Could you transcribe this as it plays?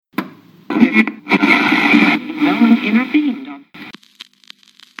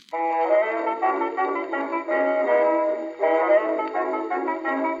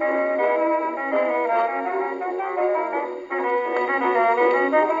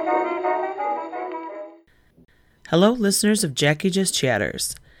Hello, listeners of Jackie Just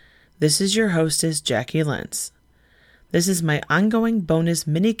Chatters. This is your hostess, Jackie Lentz. This is my ongoing bonus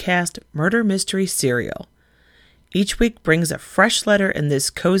mini-cast murder mystery serial. Each week brings a fresh letter in this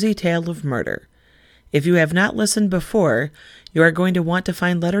cozy tale of murder. If you have not listened before, you are going to want to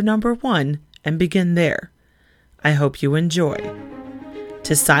find letter number 1 and begin there. I hope you enjoy.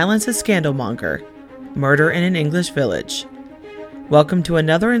 To Silence a Scandalmonger, Murder in an English Village. Welcome to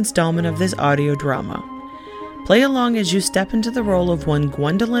another installment of this audio drama. Play along as you step into the role of one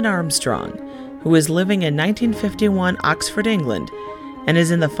Gwendolyn Armstrong, who is living in 1951 Oxford, England, and is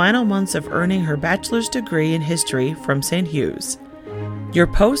in the final months of earning her bachelor's degree in history from St. Hugh's. Your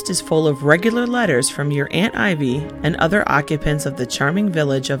post is full of regular letters from your Aunt Ivy and other occupants of the charming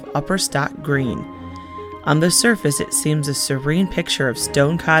village of Upper Stock Green. On the surface, it seems a serene picture of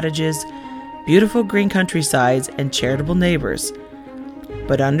stone cottages, beautiful green countrysides, and charitable neighbors.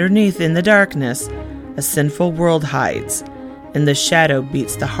 But underneath, in the darkness, a sinful world hides, and the shadow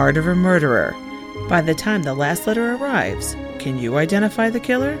beats the heart of a murderer. By the time the last letter arrives, can you identify the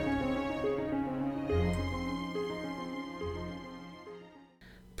killer?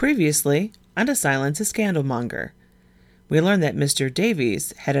 Previously, on To Silence a Scandalmonger, we learned that Mr.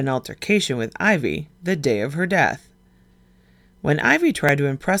 Davies had an altercation with Ivy the day of her death. When Ivy tried to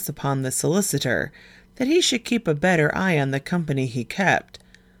impress upon the solicitor that he should keep a better eye on the company he kept,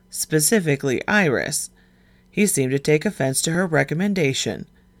 specifically Iris, he seemed to take offense to her recommendation.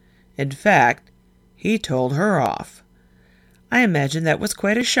 In fact, he told her off. I imagine that was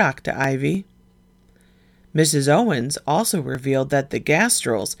quite a shock to Ivy. Mrs. Owens also revealed that the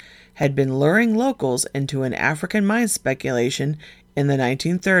Gastrels had been luring locals into an African mine speculation in the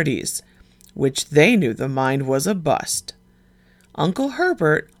 1930s, which they knew the mine was a bust. Uncle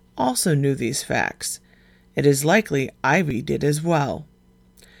Herbert also knew these facts. It is likely Ivy did as well.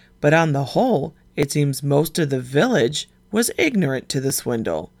 But on the whole, it seems most of the village was ignorant to the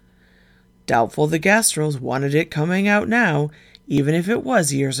swindle. Doubtful the Gastrels wanted it coming out now, even if it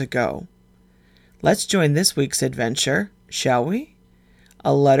was years ago. Let's join this week's adventure, shall we?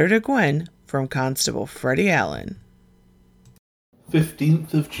 A letter to Gwen from Constable Freddie Allen.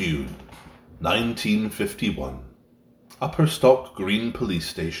 15th of June, 1951. Upper Stock Green Police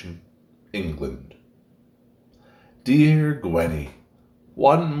Station, England. Dear Gwenny,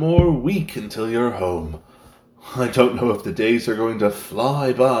 one more week until you're home. I don't know if the days are going to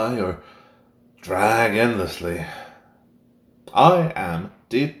fly by or drag endlessly. I am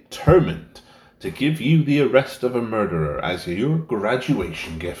determined to give you the arrest of a murderer as your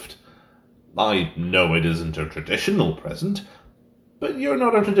graduation gift. I know it isn't a traditional present, but you're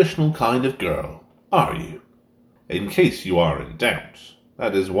not a traditional kind of girl, are you? In case you are in doubt,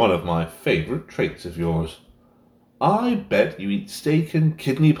 that is one of my favorite traits of yours. I bet you eat steak and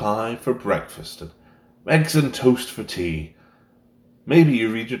kidney pie for breakfast and eggs and toast for tea. Maybe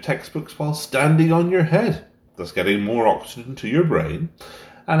you read your textbooks while standing on your head, thus getting more oxygen to your brain,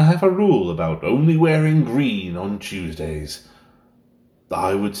 and have a rule about only wearing green on Tuesdays.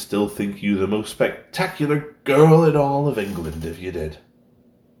 I would still think you the most spectacular girl in all of England if you did.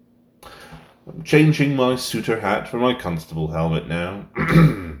 I'm changing my suitor hat for my constable helmet now.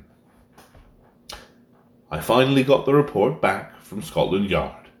 I finally got the report back from Scotland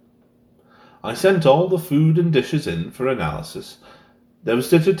Yard. I sent all the food and dishes in for analysis. There was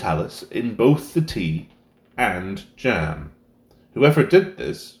digitalis in both the tea and jam. Whoever did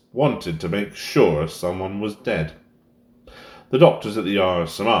this wanted to make sure someone was dead. The doctors at the yard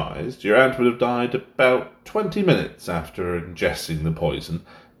surmised your aunt would have died about 20 minutes after ingesting the poison,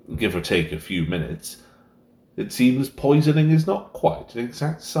 give or take a few minutes. It seems poisoning is not quite an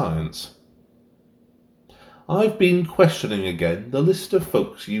exact science. I've been questioning again the list of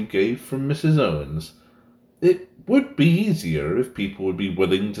folks you gave from Mrs. Owens. It would be easier if people would be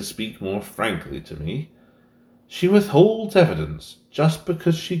willing to speak more frankly to me. She withholds evidence just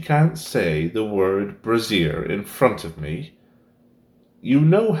because she can't say the word brassiere in front of me. You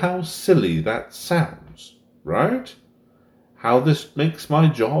know how silly that sounds, right? How this makes my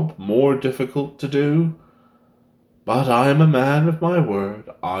job more difficult to do? But I am a man of my word.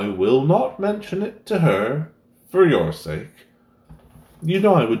 I will not mention it to her, for your sake. You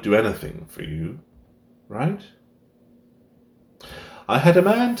know I would do anything for you, right? I had a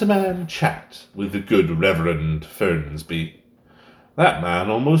man-to-man chat with the good Reverend Fernsby. That man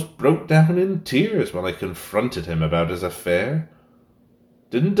almost broke down in tears when I confronted him about his affair.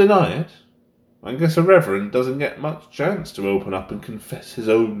 Didn't deny it. I guess a reverend doesn't get much chance to open up and confess his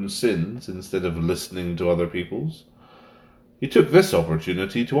own sins instead of listening to other people's. He took this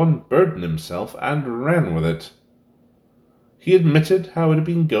opportunity to unburden himself and ran with it. He admitted how it had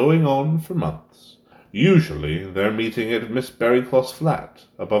been going on for months. Usually they're meeting at Miss Berrycloth's flat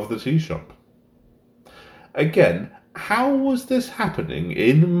above the tea shop. Again, how was this happening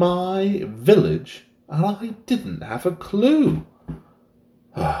in my village, and I didn't have a clue?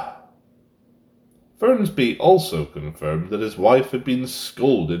 Fernsby also confirmed that his wife had been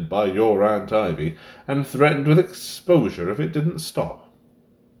scolded by your Aunt Ivy and threatened with exposure if it didn't stop.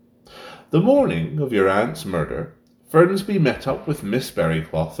 The morning of your aunt's murder, Fernsby met up with Miss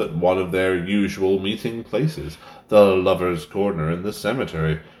Berrycloth at one of their usual meeting places, the Lovers' Corner in the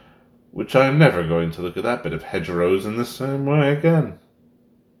cemetery, which I am never going to look at that bit of hedgerows in the same way again.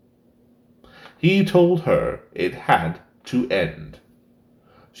 He told her it had to end.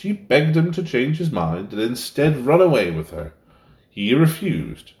 She begged him to change his mind and instead run away with her. He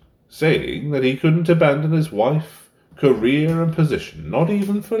refused, saying that he couldn't abandon his wife, career, and position, not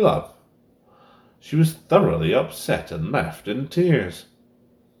even for love. She was thoroughly upset and left in tears.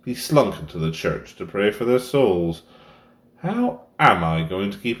 He slunk into the church to pray for their souls. How am I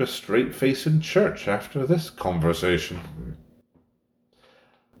going to keep a straight face in church after this conversation?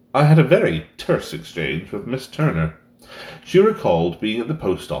 I had a very terse exchange with Miss Turner. She recalled being at the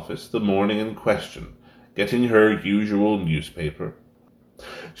post office the morning in question, getting her usual newspaper.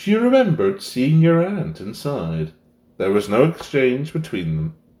 She remembered seeing your aunt inside. There was no exchange between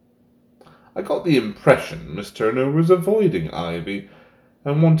them. I got the impression Miss Turner was avoiding Ivy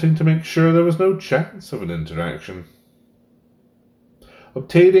and wanting to make sure there was no chance of an interaction.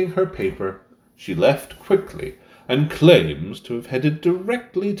 Obtaining her paper, she left quickly and claims to have headed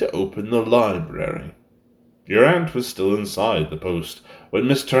directly to open the library. Your aunt was still inside the post when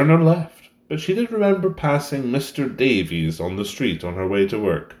Miss Turner left, but she did remember passing Mr. Davies on the street on her way to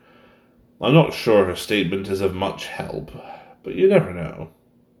work. I'm not sure her statement is of much help, but you never know.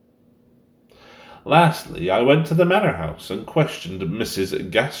 Lastly, I went to the manor house and questioned Mrs.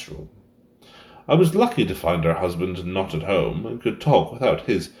 Gastrell. I was lucky to find her husband not at home and could talk without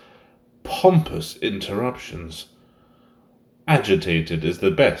his pompous interruptions. Agitated is the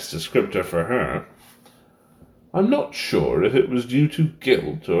best descriptor for her. I'm not sure if it was due to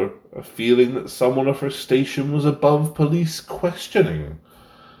guilt or a feeling that someone of her station was above police questioning.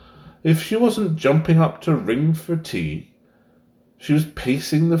 If she wasn't jumping up to ring for tea, she was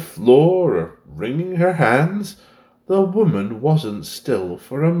pacing the floor or wringing her hands. The woman wasn't still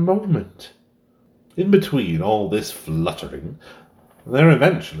for a moment. In between all this fluttering, there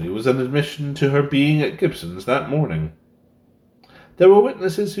eventually was an admission to her being at Gibson's that morning. There were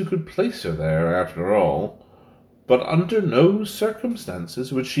witnesses who could place her there, after all, but under no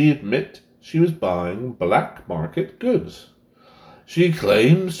circumstances would she admit she was buying black market goods. She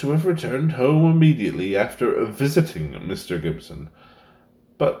claims to have returned home immediately after visiting Mr. Gibson,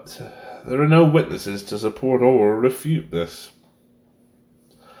 but there are no witnesses to support or refute this.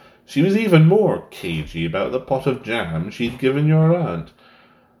 She was even more cagey about the pot of jam she'd given your aunt,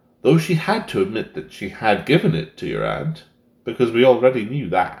 though she had to admit that she had given it to your aunt, because we already knew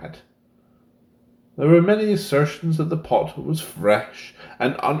that. There were many assertions that the pot was fresh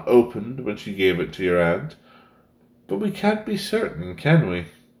and unopened when she gave it to your aunt, but we can't be certain, can we?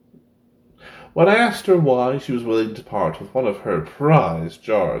 When I asked her why she was willing to part with one of her prized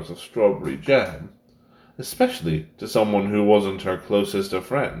jars of strawberry jam, especially to someone who wasn't her closest of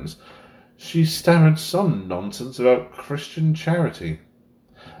friends, she stammered some nonsense about Christian charity.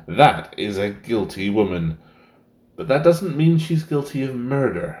 That is a guilty woman, but that doesn't mean she's guilty of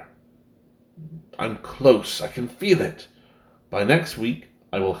murder. I'm close, I can feel it. By next week,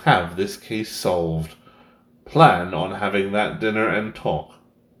 I will have this case solved. Plan on having that dinner and talk.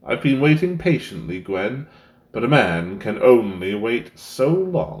 I've been waiting patiently, Gwen, but a man can only wait so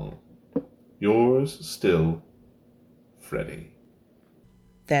long. Yours still, Freddie.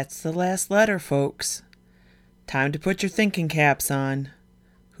 That's the last letter, folks. Time to put your thinking caps on.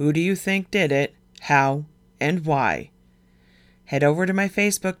 Who do you think did it, how, and why? Head over to my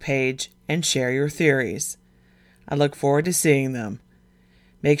Facebook page and share your theories. I look forward to seeing them.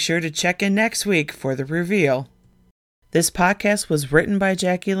 Make sure to check in next week for the reveal. This podcast was written by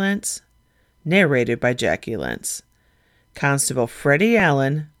Jackie Lentz, narrated by Jackie Lentz. Constable Freddie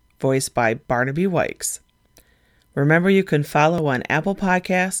Allen, voiced by Barnaby Wykes. Remember, you can follow on Apple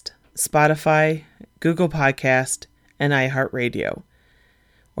Podcast, Spotify, Google Podcast, and iHeartRadio.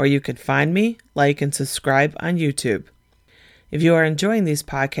 Or you can find me, like, and subscribe on YouTube. If you are enjoying these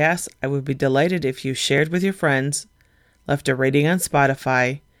podcasts, I would be delighted if you shared with your friends, left a rating on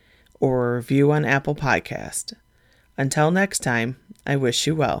Spotify, or a review on Apple Podcast. Until next time, I wish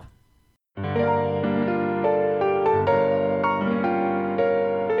you well.